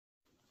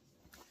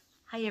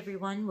Hi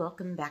everyone,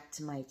 welcome back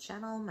to my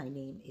channel. My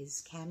name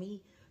is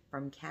Cami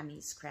from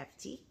Cami's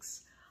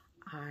Craftiques.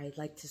 I'd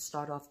like to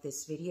start off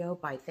this video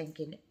by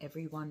thanking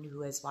everyone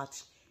who has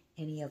watched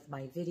any of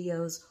my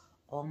videos,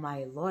 all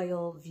my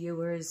loyal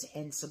viewers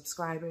and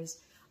subscribers.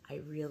 I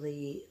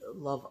really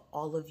love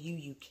all of you.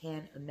 You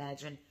can't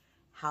imagine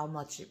how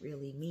much it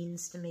really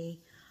means to me.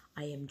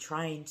 I am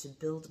trying to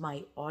build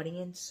my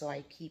audience, so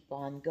I keep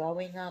on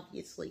going,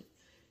 obviously.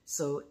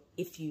 So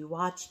if you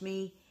watch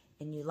me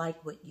and you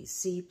like what you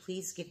see,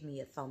 please give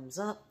me a thumbs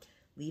up,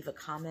 leave a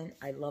comment.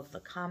 I love the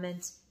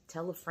comments.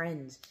 Tell a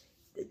friend,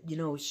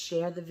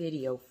 share the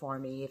video for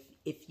me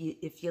if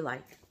you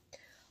like.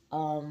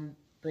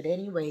 But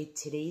anyway,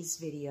 today's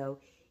video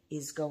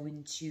is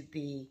going to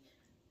be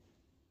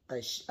a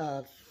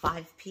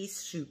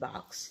 5-piece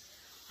shoebox.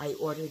 I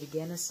ordered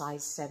again a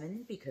size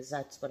 7 because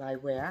that's what I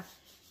wear.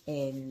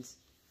 And,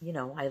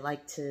 I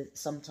like to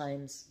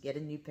sometimes get a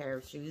new pair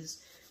of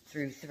shoes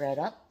through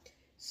Thredup.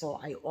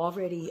 So I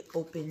already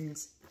opened,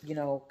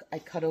 I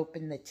cut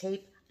open the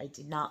tape. I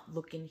did not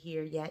look in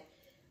here yet.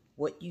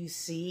 What you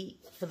see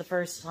for the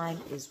first time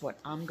is what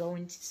I'm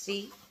going to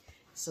see.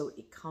 So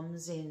it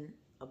comes in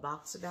a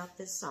box about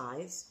this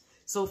size.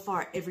 So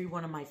far, every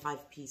one of my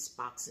 5-piece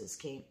boxes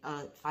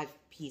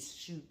 5-piece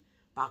shoe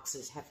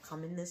boxes have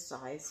come in this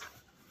size.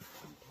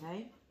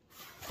 Okay.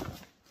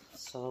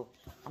 So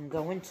I'm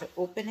going to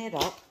open it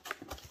up.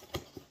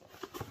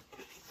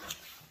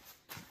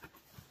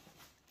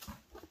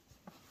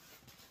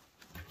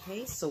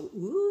 Okay, so,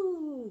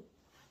 ooh,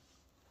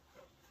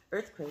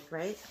 earthquake,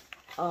 right?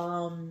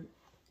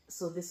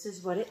 So this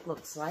is what it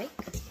looks like.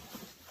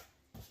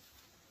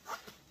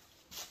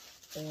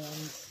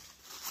 And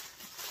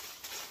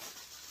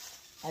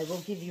I will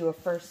give you a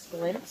first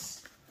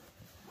glimpse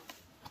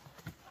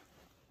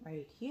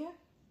right here.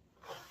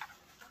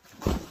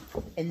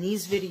 And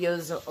these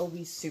videos are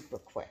always super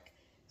quick.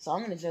 So I'm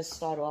going to just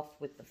start off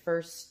with the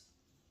first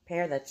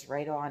pair that's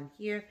right on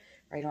here,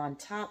 right on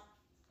top.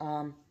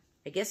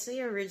 I guess they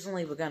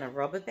originally were going to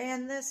rubber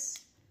band this.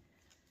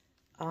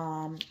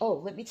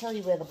 Oh, let me tell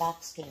you where the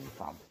box came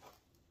from.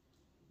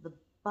 The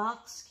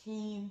box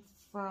came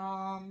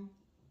from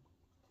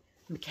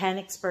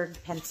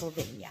Mechanicsburg,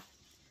 Pennsylvania.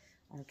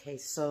 Okay,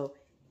 so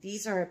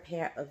these are a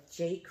pair of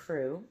J.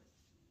 Crew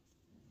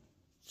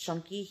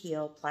chunky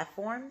heel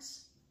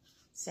platforms,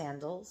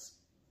 sandals.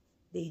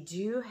 They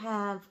do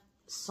have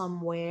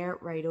some wear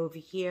right over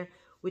here,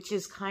 which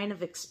is kind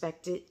of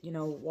expected,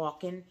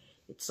 walking.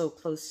 It's so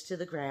close to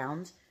the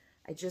ground.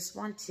 I just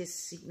want to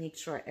make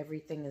sure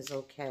everything is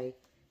okay,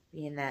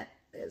 being that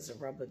there's a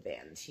rubber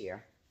band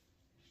here.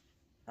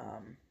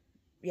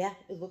 Yeah,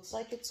 it looks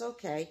like it's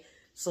okay.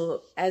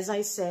 So, as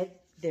I said,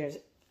 there's,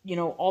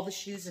 all the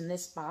shoes in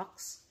this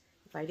box,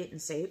 if I didn't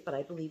say it, but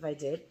I believe I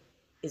did,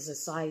 is a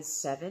size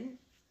 7.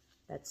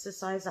 That's the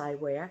size I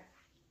wear.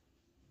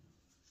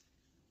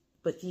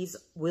 But these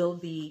will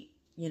be,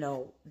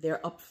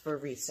 they're up for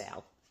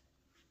resale.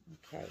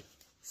 Okay,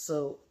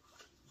 so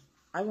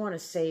I want to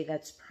say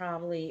that's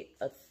probably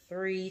a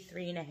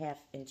 3.5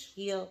 inch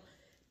heel,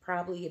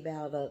 probably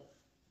about a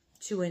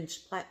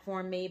 2-inch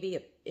platform, maybe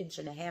an 1.5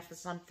 inches or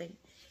something.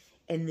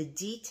 And the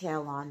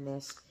detail on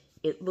this,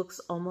 it looks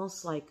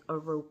almost like a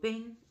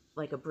roping,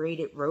 like a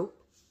braided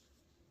rope.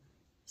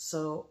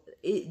 So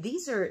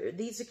these are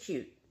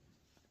cute.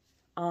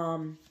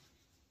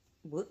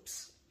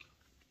 Whoops.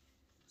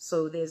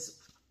 So there's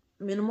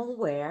minimal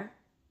wear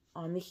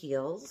on the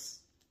heels.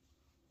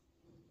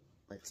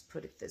 Let's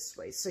put it this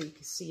way so you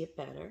can see it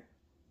better.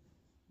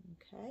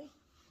 Okay,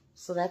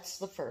 so that's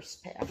the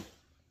first pair.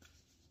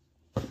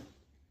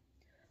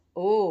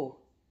 Oh,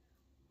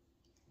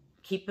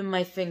 keeping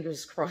my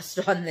fingers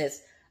crossed on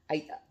this.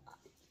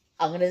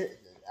 I'm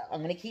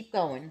gonna keep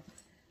going,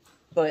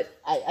 but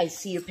I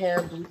see a pair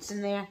of boots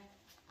in there,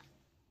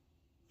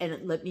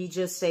 and let me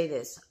just say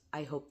this: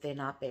 I hope they're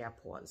not bear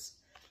paws.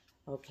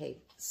 Okay,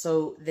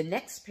 so the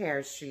next pair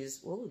of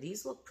shoes. Oh,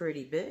 these look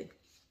pretty big.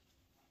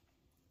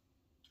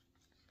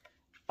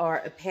 Are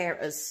a pair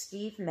of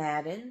Steve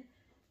Madden.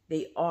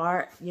 They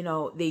are,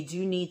 they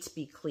do need to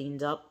be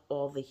cleaned up,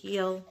 all the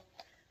heel.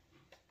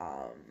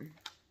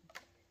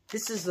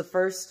 This is the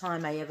first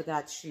time I ever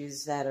got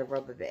shoes that are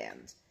rubber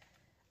band.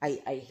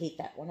 I hate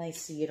that when I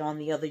see it on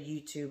the other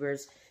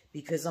YouTubers,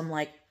 because I'm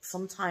like,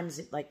 sometimes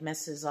it like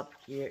messes up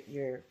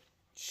your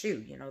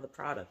shoe, the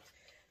product.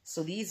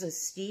 So these are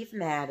Steve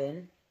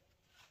Madden.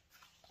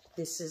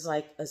 This is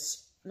like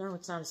no,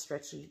 it's not a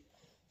stretchy.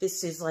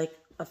 This is like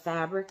a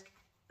fabric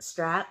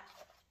strap.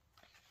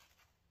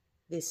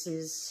 This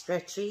is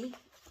stretchy,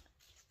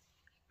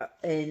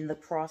 and the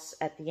cross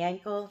at the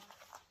ankle.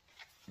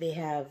 They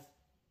have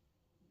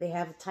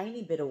a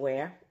tiny bit of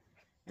wear,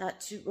 not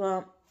too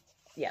well.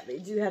 Yeah, they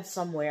do have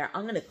some wear.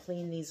 I'm gonna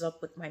clean these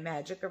up with my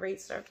magic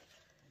eraser.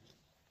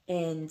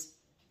 And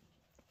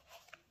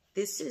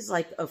this is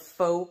like a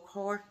faux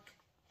cork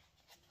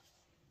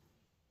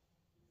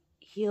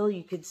heel.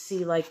 You could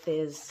see like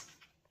there's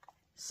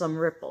some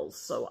ripples.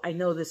 So I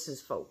know this is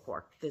faux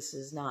cork. This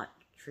is not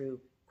true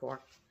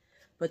cork.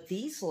 But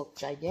these look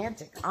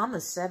gigantic. I'm a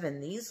 7.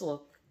 These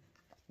look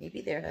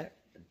Maybe they're,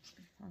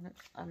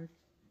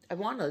 I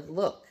want to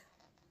look.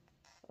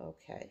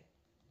 Okay.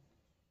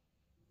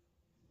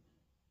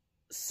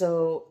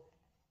 So,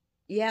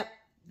 yep,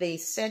 they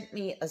sent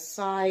me a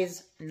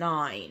size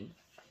 9.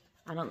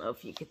 I don't know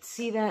if you could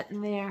see that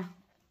in there.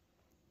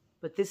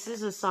 But this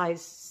is a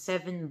size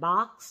 7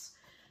 box.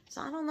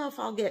 So I don't know if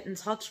I'll get in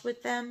touch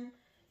with them.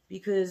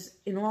 Because,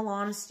 in all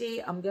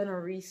honesty, I'm going to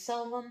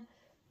resell them.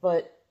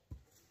 But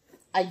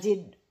I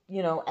did,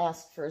 you know,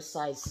 ask for a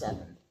size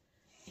 7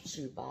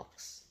 shoe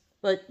box.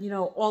 But, you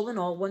know, all in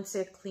all, once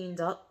they're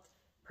cleaned up,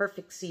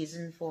 perfect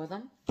season for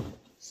them.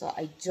 So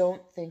I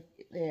don't think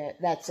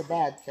that's a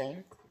bad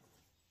thing.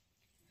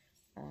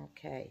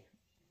 Okay.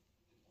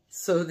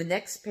 So the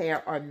next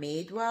pair are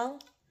Madewell.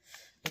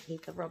 I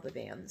hate the rubber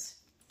bands.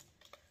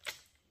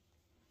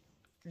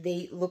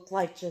 They look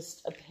like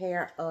just a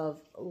pair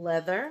of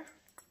leather.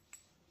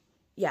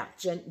 Yeah,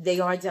 they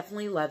are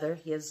definitely leather.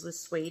 Here's the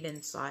suede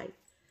inside.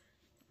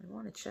 I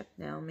want to check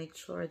now, make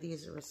sure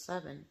these are a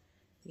 7,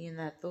 being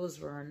that those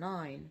were a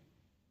 9.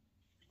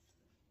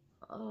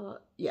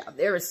 Yeah,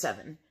 they're a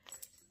 7.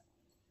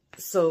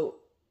 So,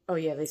 oh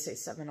yeah, they say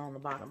 7 on the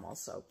bottom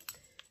also.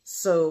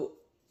 So,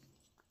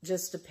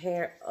 just a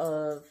pair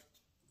of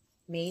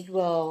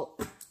Madewell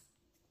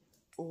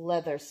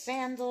leather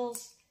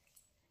sandals,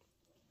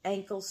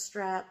 ankle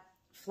strap,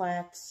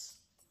 flats.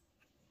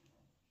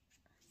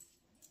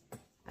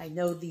 I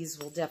know these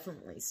will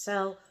definitely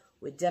sell.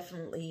 We're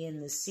definitely in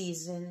the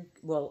season,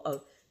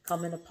 well,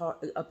 coming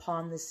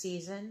upon the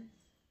season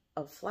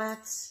of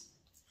flats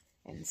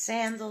and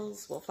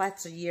sandals. Well,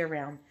 flats are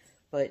year-round,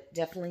 but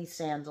definitely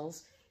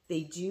sandals.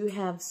 They do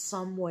have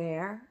some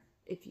wear,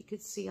 if you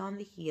could see on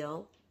the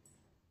heel.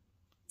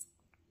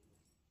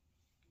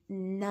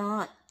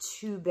 Not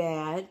too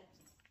bad.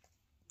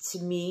 To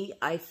me,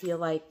 I feel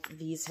like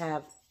these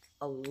have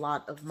a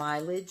lot of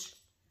mileage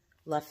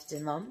left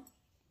in them.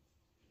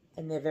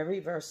 And they're very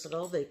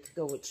versatile. They could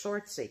go with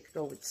shorts, they could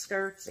go with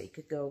skirts, they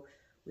could go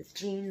with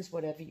jeans,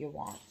 whatever you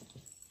want.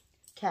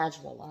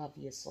 Casual,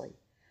 obviously.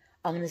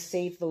 I'm going to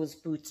save those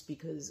boots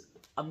because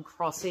I'm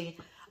crossing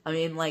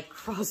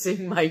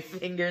my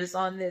fingers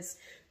on this.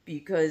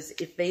 Because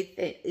if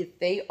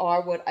they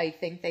are what I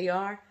think they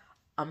are,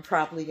 I'm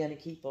probably going to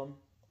keep them.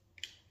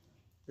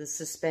 The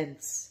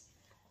suspense.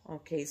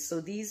 Okay,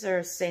 so these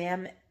are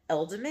Sam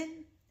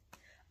Elderman.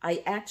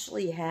 I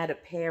actually had a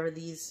pair of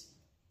these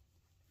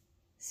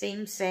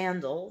same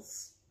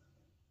sandals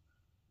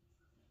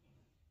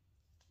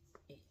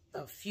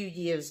a few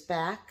years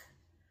back.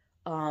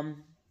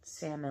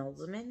 Sam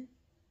Elderman.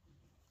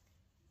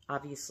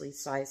 Obviously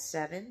size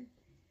 7.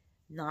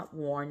 Not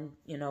worn,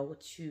 you know,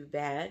 too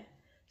bad.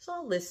 So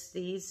I'll list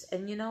these.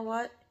 And you know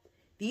what?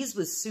 These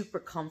was super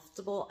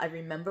comfortable. I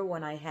remember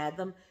when I had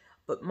them.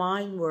 But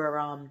mine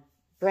were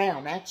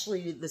brown.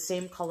 Actually, the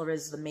same color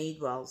as the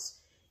Madewells.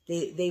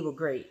 They were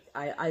great.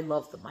 I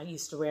loved them. I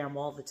used to wear them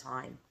all the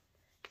time.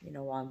 You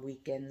know, on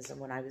weekends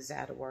and when I was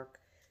out of work.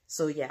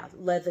 So, yeah,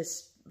 leather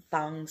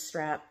thong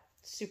strap.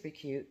 Super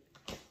cute.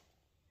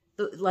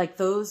 Like,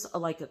 those are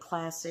like a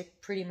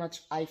classic. Pretty much,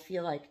 I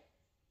feel like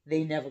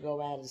they never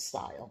go out of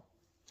style.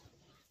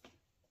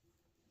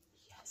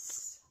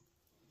 Yes.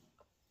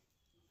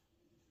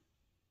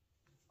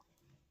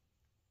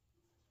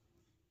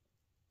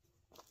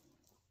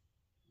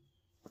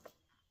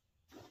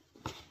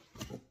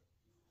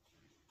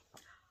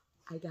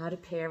 I got a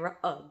pair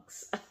of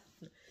Uggs.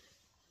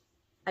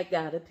 I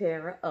got a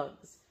pair of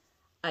Uggs.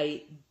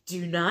 I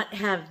do not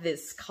have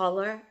this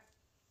color.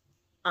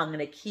 I'm going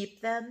to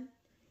keep them.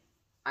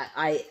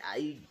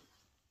 I'm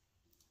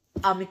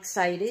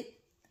excited.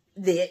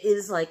 There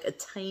is like a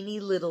tiny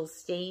little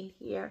stain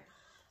here.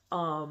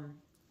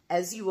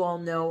 As you all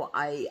know,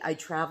 I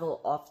travel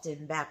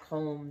often back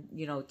home,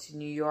 you know, to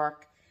New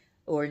York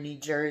or New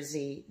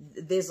Jersey.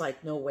 There's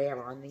like no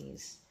wear on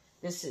these.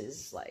 This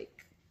is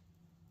like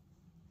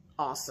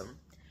awesome.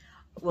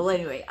 Well,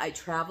 anyway, I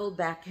traveled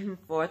back and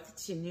forth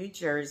to New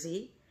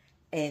Jersey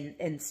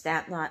and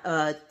Staten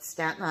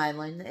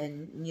Island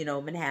and, you know,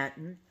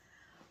 Manhattan.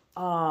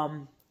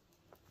 And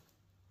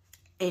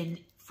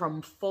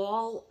from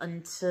fall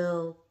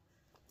until,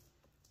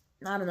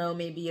 I don't know,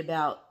 maybe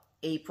about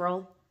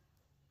April,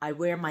 I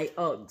wear my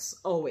Uggs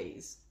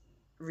always,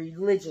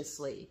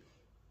 religiously,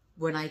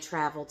 when I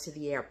travel to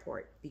the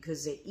airport.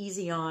 Because they're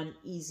easy on,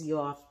 easy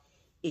off.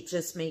 It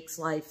just makes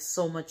life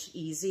so much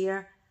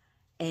easier.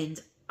 And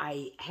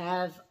I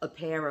have a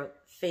pair of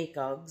fake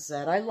Uggs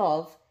that I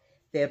love.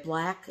 They're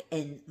black,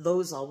 and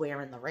those I'll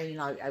wear in the rain.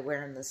 I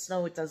wear in the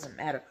snow. It doesn't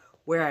matter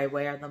where I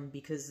wear them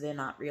because they're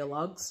not real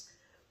Uggs.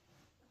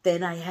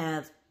 Then I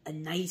have a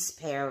nice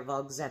pair of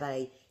Uggs that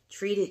I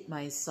treated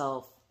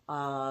myself.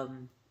 I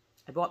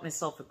bought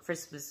myself a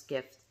Christmas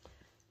gift.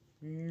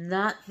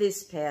 Not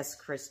this past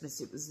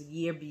Christmas. It was the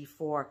year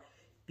before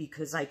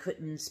because I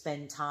couldn't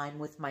spend time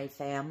with my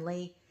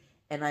family.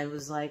 And I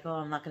was like, oh,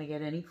 I'm not going to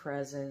get any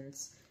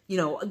presents. You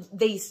know,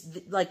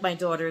 like my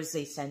daughters,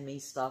 they send me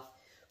stuff.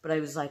 But I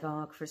was like,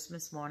 oh,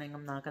 Christmas morning,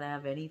 I'm not going to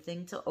have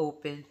anything to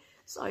open.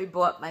 So I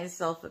bought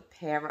myself a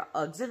pair of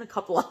Uggs and a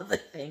couple other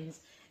things.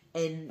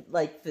 And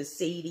like for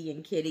Sadie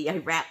and Kitty, I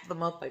wrapped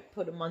them up. I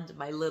put them under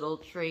my little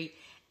tree.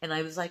 And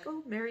I was like,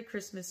 oh, Merry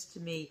Christmas to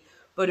me.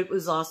 But it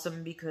was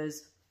awesome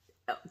because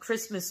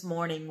Christmas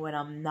morning when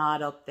I'm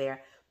not up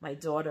there, my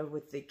daughter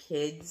with the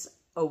kids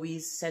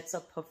always sets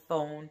up her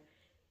phone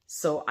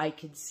so I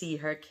could see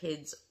her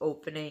kids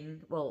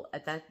opening. Well,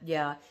 at that,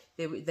 yeah,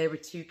 they were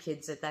 2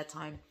 kids at that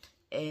time.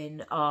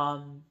 And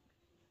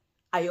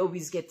I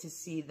always get to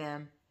see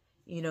them,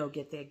 you know,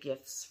 get their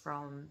gifts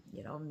from,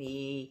 you know,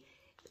 me,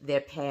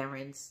 their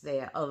parents,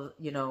 their,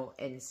 you know,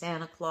 and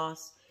Santa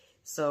Claus.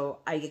 So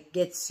I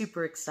get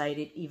super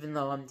excited even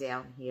though I'm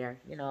down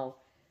here, you know,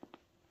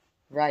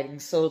 riding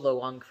solo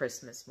on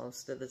Christmas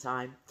most of the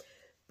time.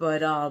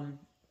 But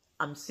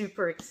I'm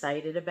super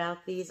excited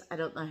about these. I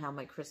don't know how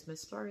my Christmas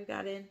story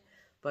got in.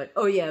 But,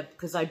 oh yeah,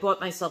 because I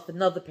bought myself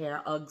another pair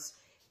of Uggs.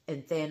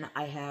 And then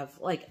I have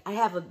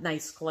a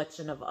nice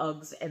collection of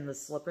Uggs and the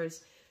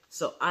slippers.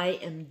 So I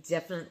am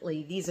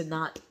definitely, these are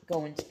not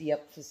going to be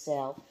up for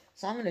sale.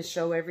 So I'm going to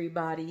show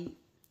everybody,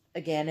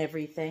 again,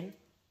 everything.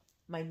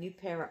 My new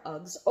pair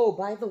of Uggs. Oh,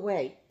 by the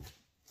way,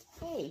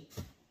 hey,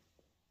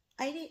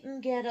 I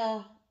didn't get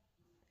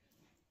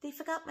they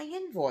forgot my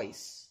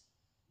invoice.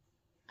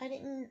 I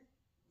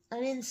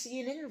didn't see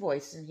an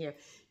invoice in here.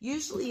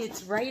 Usually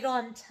it's right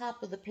on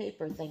top of the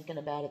paper thinking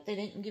about it. They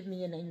didn't give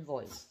me an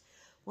invoice.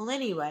 Well,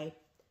 anyway,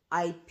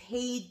 I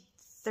paid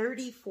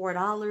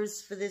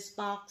 $34 for this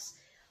box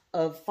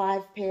of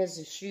 5 pairs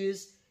of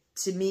shoes.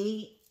 To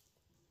me,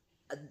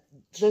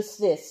 just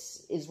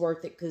this is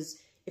worth it because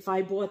if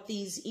I bought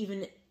these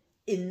even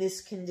in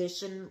this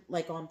condition,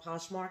 like on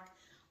Poshmark,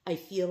 I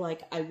feel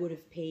like I would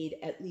have paid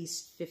at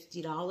least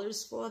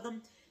 $50 for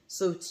them.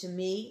 So to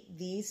me,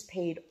 these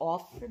paid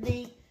off for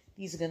me.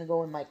 These are going to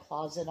go in my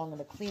closet. I'm going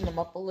to clean them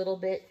up a little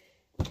bit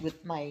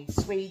with my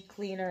suede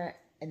cleaner,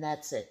 and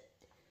that's it.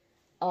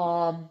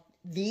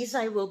 These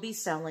I will be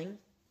selling.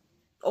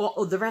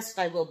 Or the rest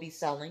I will be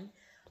selling.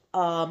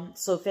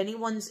 So if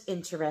anyone's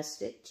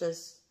interested,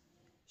 just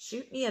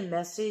shoot me a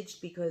message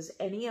because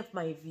any of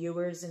my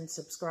viewers and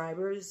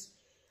subscribers,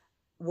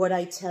 what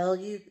I tell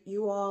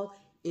you all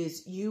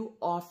is you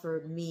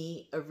offer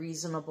me a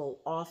reasonable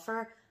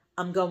offer,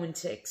 I'm going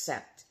to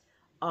accept.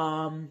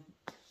 I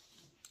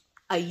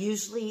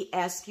usually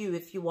ask you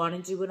if you want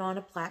to do it on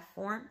a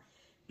platform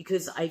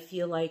because I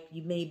feel like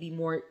you may be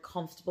more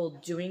comfortable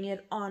doing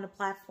it on a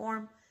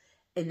platform,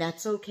 and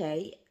that's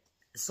okay.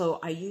 So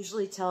I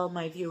usually tell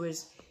my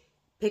viewers,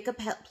 pick a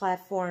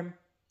platform,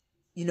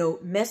 you know,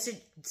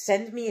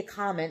 send me a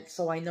comment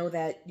so I know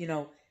that, you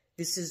know,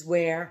 this is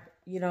where,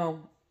 you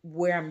know,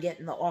 where I'm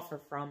getting the offer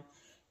from.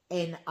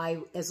 And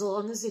as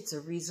long as it's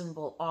a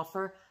reasonable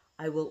offer,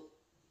 I will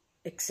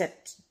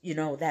accept, you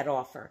know, that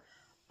offer.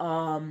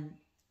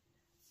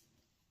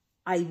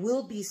 I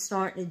will be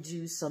starting to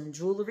do some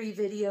jewelry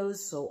videos.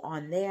 So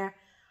on there,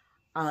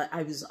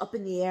 I was up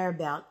in the air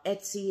about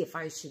Etsy, if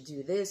I should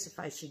do this, if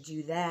I should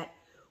do that.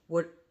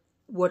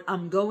 What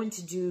I'm going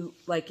to do,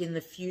 like in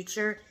the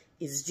future,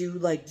 is do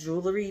like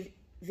jewelry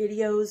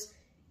videos,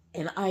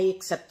 and I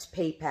accept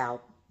PayPal.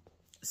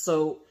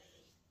 So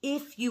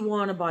if you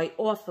want to buy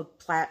off a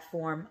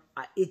platform,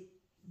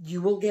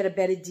 you will get a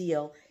better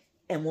deal,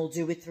 and we'll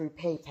do it through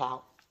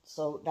PayPal.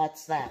 So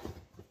that's that.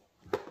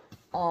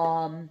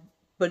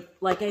 But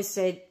like I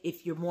said,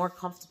 if you're more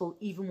comfortable,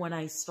 even when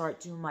I start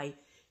doing my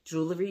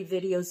jewelry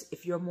videos,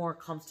 if you're more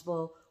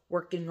comfortable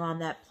working on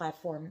that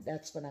platform,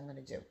 that's what I'm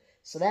going to do.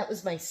 So that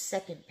was my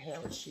second pair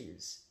of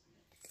shoes.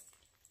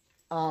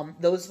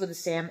 Those were the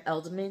Sam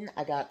Elderman.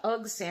 I got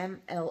Uggs,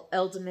 Sam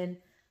Elderman.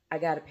 I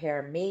got a pair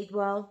of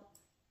Madewell.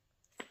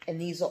 And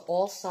these are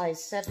all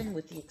size 7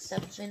 with the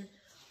exception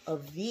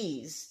of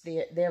these.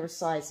 They're a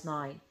size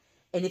 9.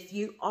 And if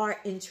you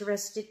are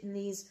interested in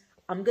these,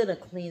 I'm going to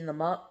clean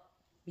them up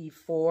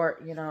before,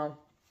 you know,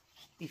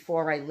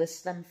 before I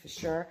list them for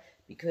sure,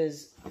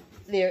 because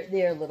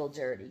they're a little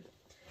dirty.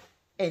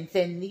 And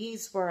then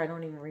these were, I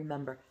don't even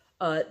remember,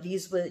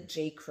 these were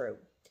J. Crew.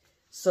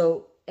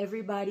 So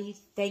everybody,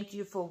 thank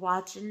you for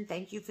watching.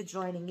 Thank you for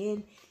joining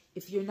in.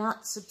 If you're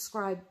not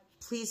subscribed,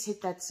 please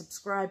hit that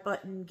subscribe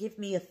button. Give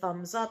me a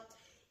thumbs up.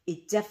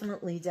 It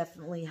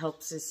definitely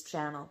helps this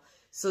channel.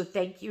 So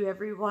thank you,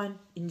 everyone.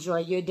 Enjoy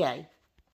your day.